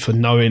use it for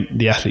knowing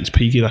the athlete's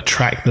peaking, I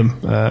track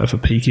them for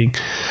peaking.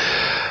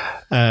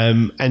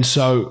 And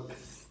so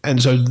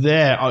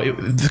there,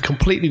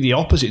 completely the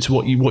opposite to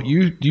what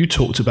you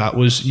talked about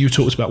was,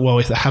 well,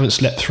 if they haven't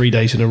slept 3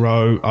 days in a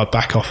row, I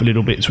back off a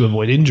little bit to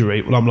avoid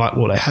injury. Well, I'm like,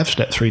 well, they have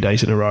slept 3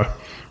 days in a row.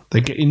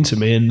 They get into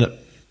me and,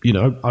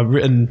 I've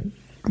written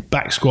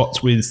back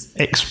squats with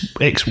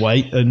X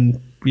weight, and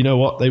you know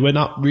what? They went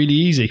up really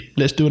easy.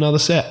 Let's do another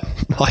set.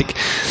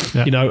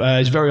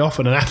 It's very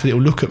often an athlete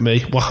will look at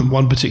me,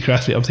 one particular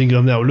athlete I'm thinking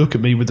of now will look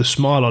at me with a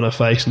smile on her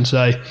face and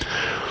say,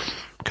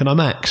 can I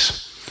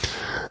max?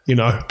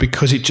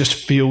 Because it just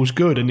feels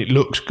good and it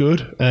looks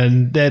good.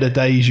 And they're the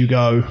days you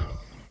go,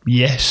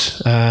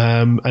 yes.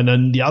 And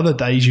then the other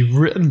days you've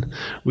written,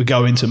 we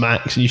go into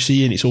max and you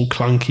see, and it's all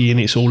clunky and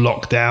it's all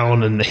locked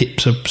down and the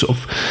hips are sort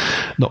of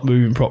not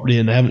moving properly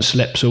and they haven't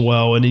slept so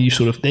well. And then you've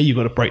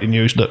got to break the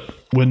news that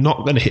we're not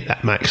going to hit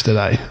that max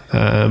today.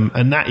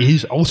 And that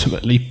is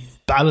ultimately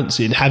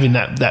balancing, having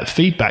that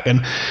feedback.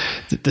 And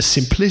the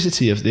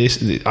simplicity of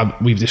this,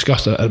 we've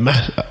discussed a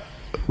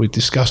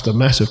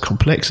massive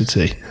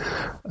complexity,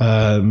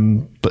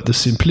 but the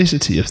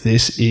simplicity of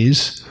this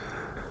is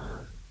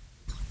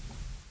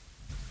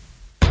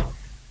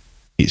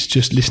it's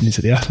just listening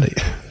to the athlete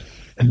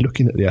and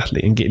looking at the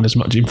athlete and getting as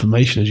much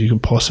information as you can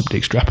possibly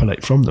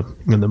extrapolate from them.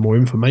 And the more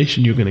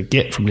information you're going to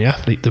get from the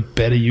athlete, the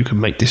better you can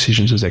make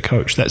decisions as their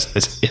coach. That's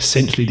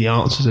essentially the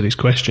answer to this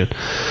question.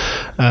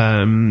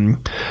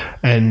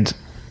 And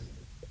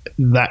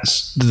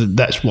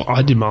that's what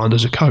I demand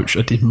as a coach.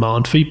 I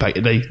demand feedback.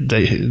 They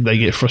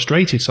get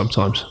frustrated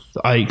sometimes.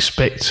 I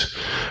expect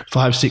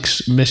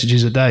 5-6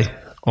 messages a day.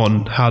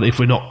 on how, if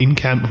we're not in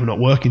camp, if we're not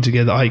working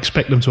together, I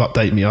expect them to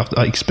update me.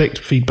 I expect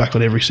feedback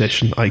on every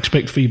session. I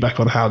expect feedback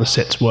on how the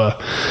sets were.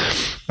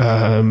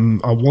 I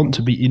want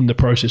to be in the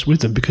process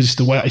with them, because it's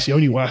the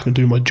only way I can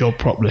do my job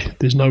properly.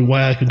 There's no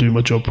way I can do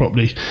my job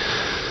properly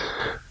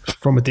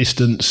from a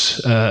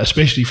distance,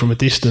 especially from a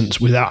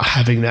distance, without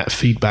having that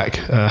feedback,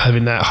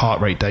 having that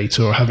heart rate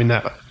data, or having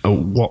that,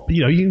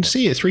 you can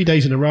see it 3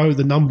 days in a row,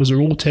 the numbers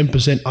are all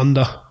 10%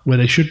 under where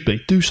they should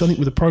be. Do something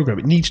with the program.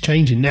 It needs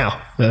changing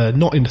now,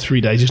 not in the 3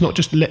 days. It's not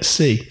just let's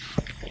see.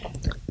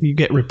 You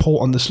get a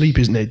report on the sleep,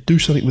 isn't it? Do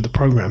something with the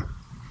program.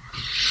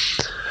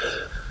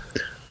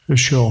 For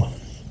sure.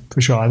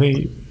 I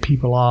think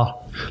people are,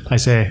 like I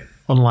say,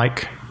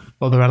 unlike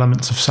other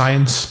elements of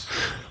science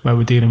where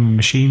we're dealing with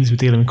machines, we're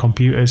dealing with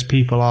computers,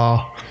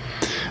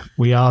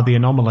 we are the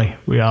anomaly.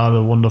 We are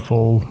the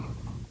wonderful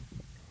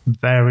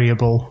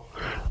variable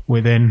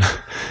within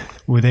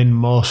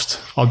most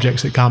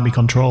objects that can't be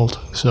controlled.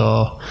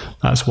 So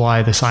that's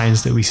why the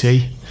science that we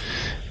see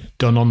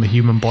done on the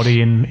human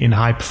body in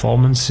high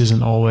performance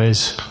isn't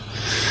always,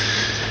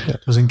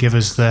 doesn't give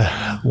us the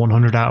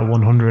 100 out of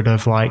 100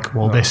 of like,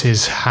 well, this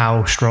is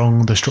how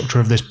strong the structure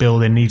of this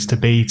building needs to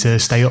be to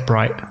stay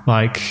upright.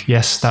 Like,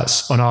 yes,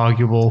 that's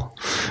unarguable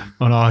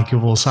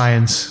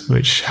science,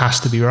 which has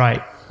to be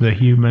right. The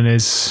human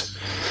is,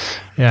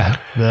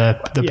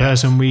 the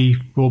person we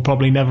will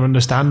probably never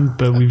understand,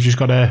 but we've just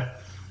got to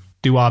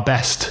do our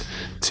best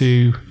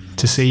to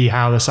see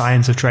how the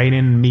science of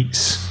training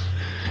meets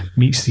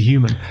the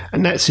human.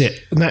 And that's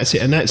it. And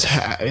that's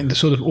how,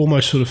 sort of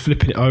almost sort of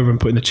flipping it over and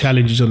putting the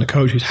challenges on the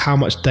coaches. How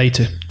much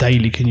data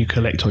daily can you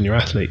collect on your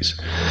athletes?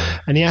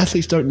 And the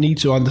athletes don't need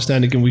to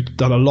understand. Again, we've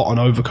done a lot on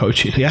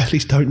overcoaching. The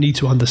athletes don't need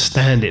to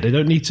understand it. They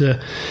don't need to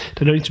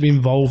be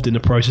involved in the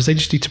process. They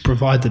just need to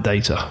provide the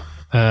data.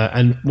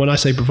 And when I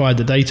say provide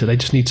the data, they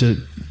just need to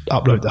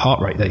upload the heart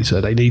rate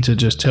data. They need to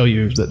just tell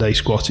you that they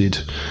squatted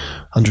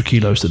 100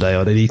 kilos today,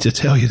 or they need to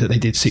tell you that they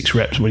did 6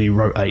 reps when you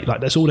wrote 8.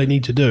 Like, that's all they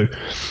need to do.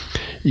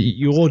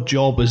 Your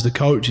job as the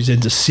coach is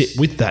then to sit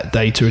with that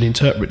data and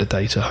interpret the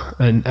data.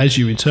 And as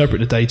you interpret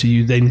the data,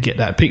 you then get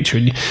that picture.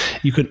 And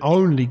you can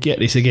only get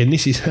this,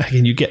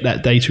 you get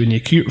that data in the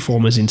acute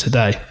performers in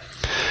today.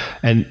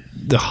 And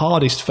the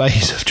hardest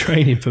phase of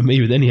training for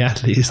me with any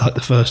athlete is like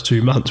the first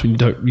 2 months, when you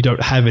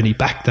don't have any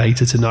back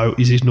data to know,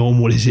 is this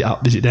normal, is it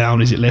up, is it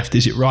down, is it left,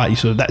 is it right?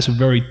 So that's a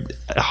very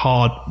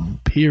hard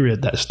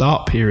period, that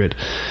start period,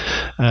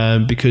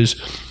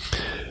 because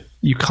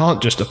you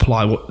can't just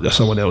apply what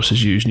someone else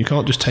has used, and you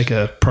can't just take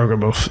a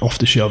program off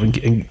the shelf and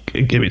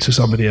give it to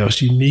somebody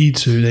else. You need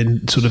to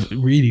then sort of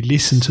really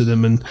listen to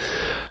them and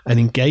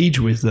engage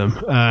with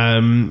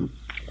them.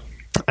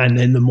 And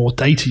then the more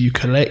data you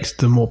collect,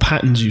 the more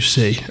patterns you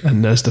see.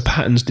 And as the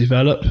patterns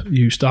develop,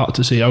 you start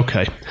to see,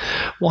 okay,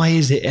 why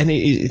is it? And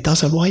it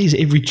does. Why is it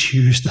every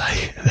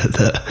Tuesday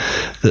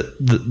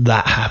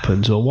that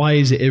happens? Or why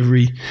is it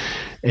every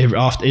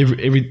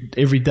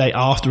day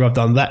after I've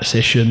done that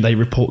session, they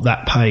report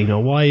that pain?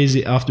 Or why is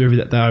it after every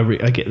that day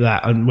I get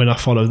that? And when I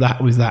follow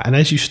that with that, and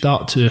as you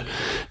start to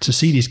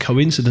see these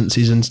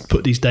coincidences and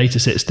put these data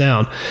sets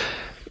down,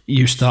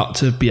 you start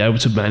to be able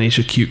to manage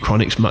acute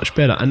chronics much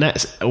better. And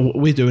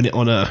we're doing it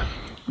on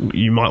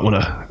you might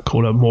want to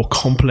call it a more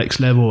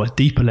complex level, a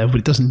deeper level.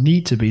 It doesn't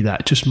need to be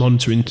that. Just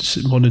monitoring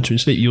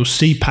sleep. You'll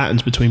see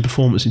patterns between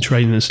performance in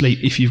training and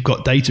sleep if you've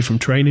got data from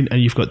training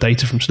and you've got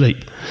data from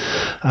sleep.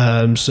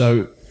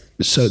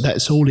 So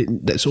that's all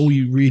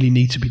you really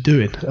need to be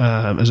doing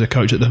as a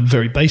coach, at the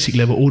very basic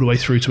level, all the way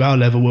through to our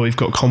level, where we've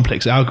got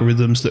complex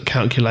algorithms that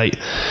calculate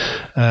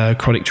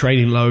chronic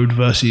training load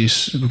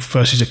versus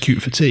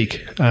acute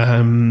fatigue.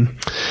 On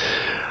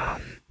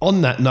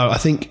that note, I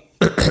think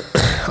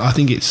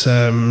it's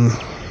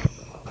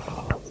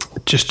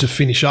just to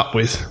finish up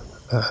with,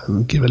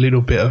 give a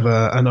little bit of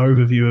an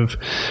overview of,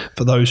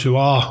 for those who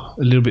are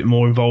a little bit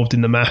more involved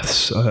in the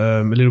maths,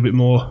 a little bit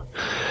more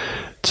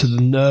to the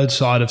nerd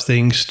side of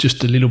things,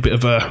 just a little bit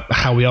of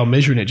how we are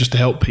measuring it, just to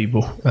help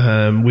people.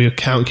 We are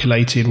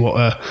calculating what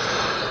a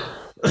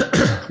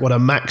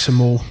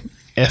maximal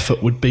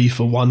effort would be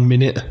for 1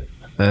 minute,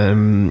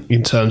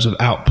 in terms of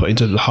output, in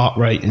terms of heart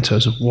rate, in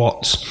terms of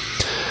watts.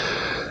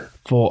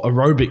 For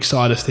aerobic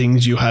side of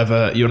things, you'll have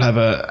a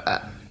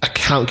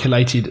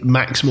calculated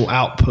maximal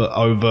output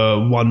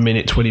over 1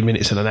 minute, 20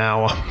 minutes and an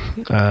hour.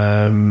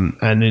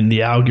 And then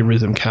the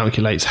algorithm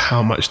calculates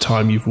how much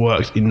time you've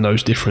worked in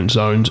those different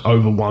zones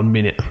over 1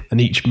 minute.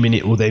 And each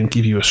minute will then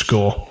give you a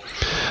score,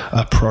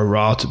 a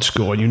prorated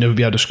score. And you'll never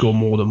be able to score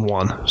more than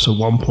 1. So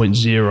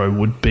 1.0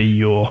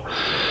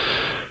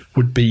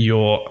 would be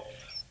your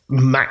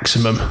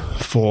maximum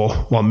for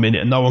 1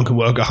 minute. And no one can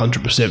work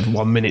 100% for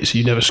 1 minute, so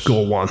you never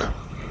score 1.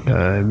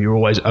 You're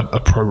always a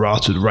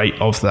prorated rate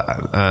of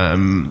that,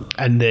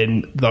 and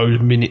then those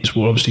minutes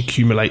will obviously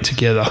accumulate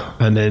together,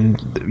 and then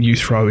you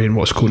throw in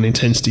what's called an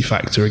intensity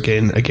factor.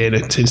 Again, an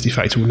intensity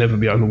factor will never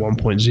be over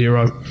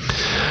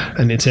 1.0,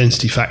 and the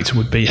intensity factor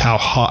would be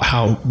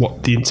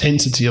what the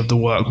intensity of the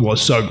work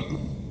was. So,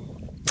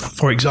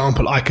 for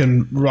example, I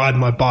can ride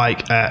my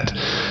bike at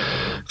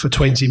for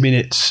 20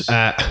 minutes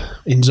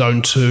in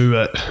zone 2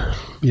 at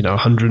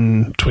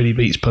 120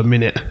 beats per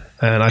minute,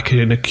 and I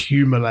can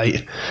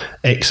accumulate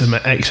X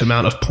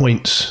amount of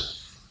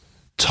points,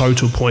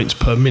 total points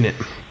per minute.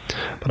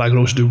 But I can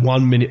also do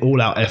 1 minute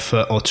all-out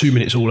effort or 2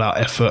 minutes all-out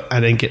effort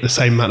and then get the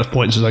same amount of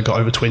points as I got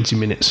over 20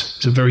 minutes.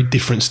 It's a very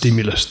different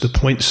stimulus. The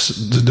points,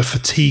 the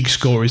fatigue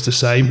score is the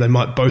same. They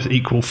might both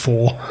equal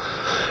 4,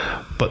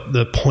 but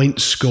the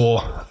point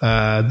score,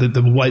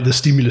 the way the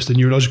stimulus, the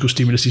neurological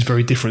stimulus is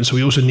very different. So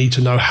we also need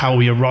to know how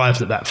we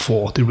arrived at that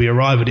 4. Did we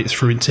arrive at it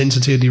through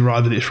intensity or did we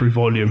arrive at it through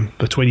volume?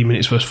 But 20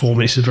 minutes versus 4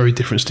 minutes is a very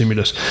different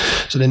stimulus.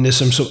 So then there's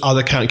some sort of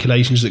other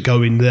calculations that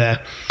go in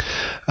there.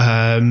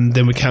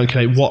 Then we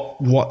calculate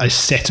what a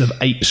set of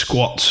 8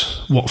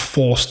 squats, what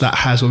force that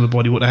has on the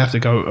body, what they have to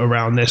go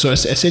around there. So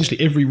essentially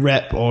every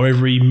rep or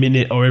every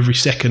minute or every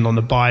second on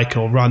the bike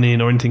or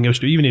running or anything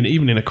else, even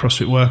in a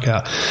CrossFit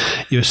workout,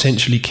 you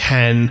essentially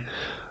can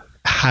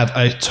have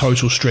a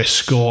total stress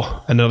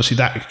score, and obviously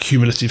that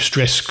cumulative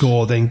stress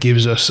score then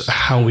gives us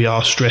how we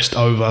are stressed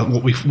over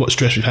what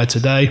stress we've had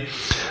today.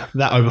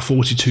 That over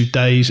 42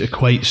 days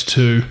equates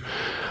to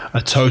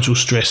a total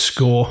stress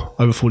score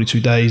over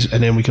 42 days,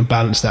 and then we can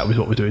balance that with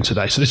what we're doing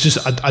today. So it's just,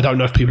 I don't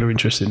know if people are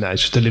interested in that.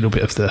 It's just a little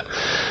bit of the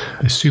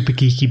super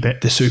geeky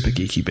bit. The super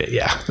geeky bit,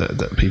 yeah,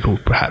 that people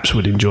perhaps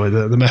would enjoy.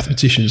 The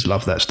mathematicians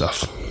love that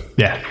stuff.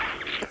 Yeah,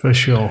 for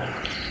sure.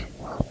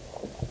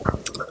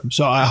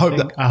 So I hope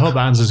that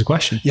answers the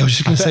question. Yeah, I was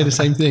just going to say the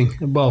same thing.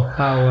 Well,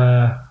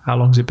 how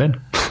long's it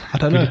been? I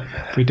don't know.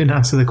 If we didn't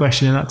answer the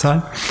question in that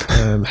time.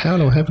 How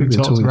long have we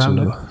been talking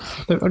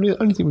for? Only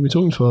think we've been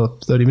talking for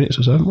 30 minutes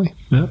or so, haven't we?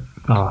 Yeah.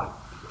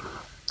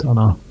 Don't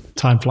know.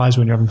 Time flies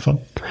when you're having fun.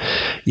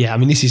 Yeah, I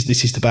mean, this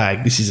is the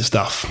bag. This is the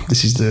stuff.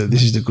 This is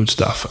the good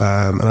stuff.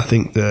 And I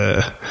think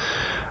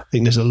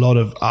there's a lot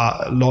of.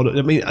 I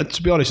mean,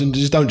 to be honest, and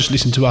don't just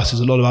listen to us.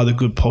 There's a lot of other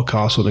good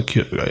podcasts on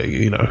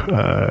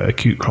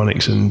acute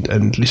chronics,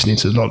 and listening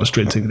to a lot of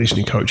strength and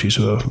conditioning coaches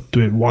who are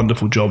doing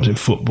wonderful jobs in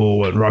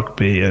football and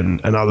rugby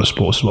and other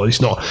sports as well.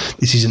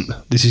 This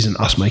isn't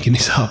us making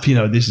this up.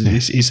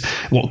 This is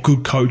what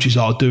good coaches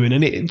are doing.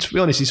 And to be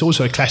honest, it's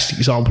also a classic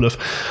example of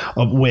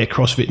where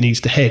CrossFit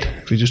needs to head.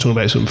 If we're just talking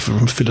about it sort of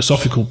from a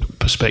philosophical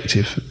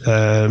perspective,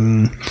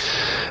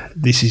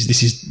 this is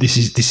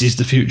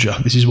the future.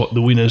 This is what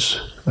the winners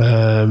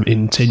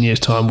in 10 years'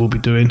 time will be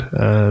doing,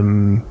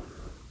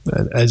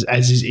 as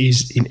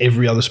is in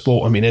every other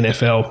sport. I mean,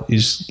 NFL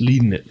is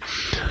leading it.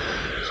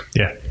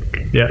 Yeah.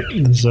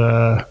 There's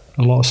a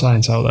lot of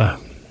science out there. A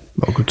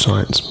lot of good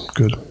science.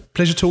 Good.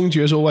 Pleasure talking to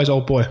you as always,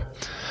 old boy.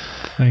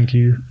 Thank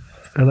you,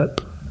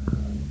 Philip.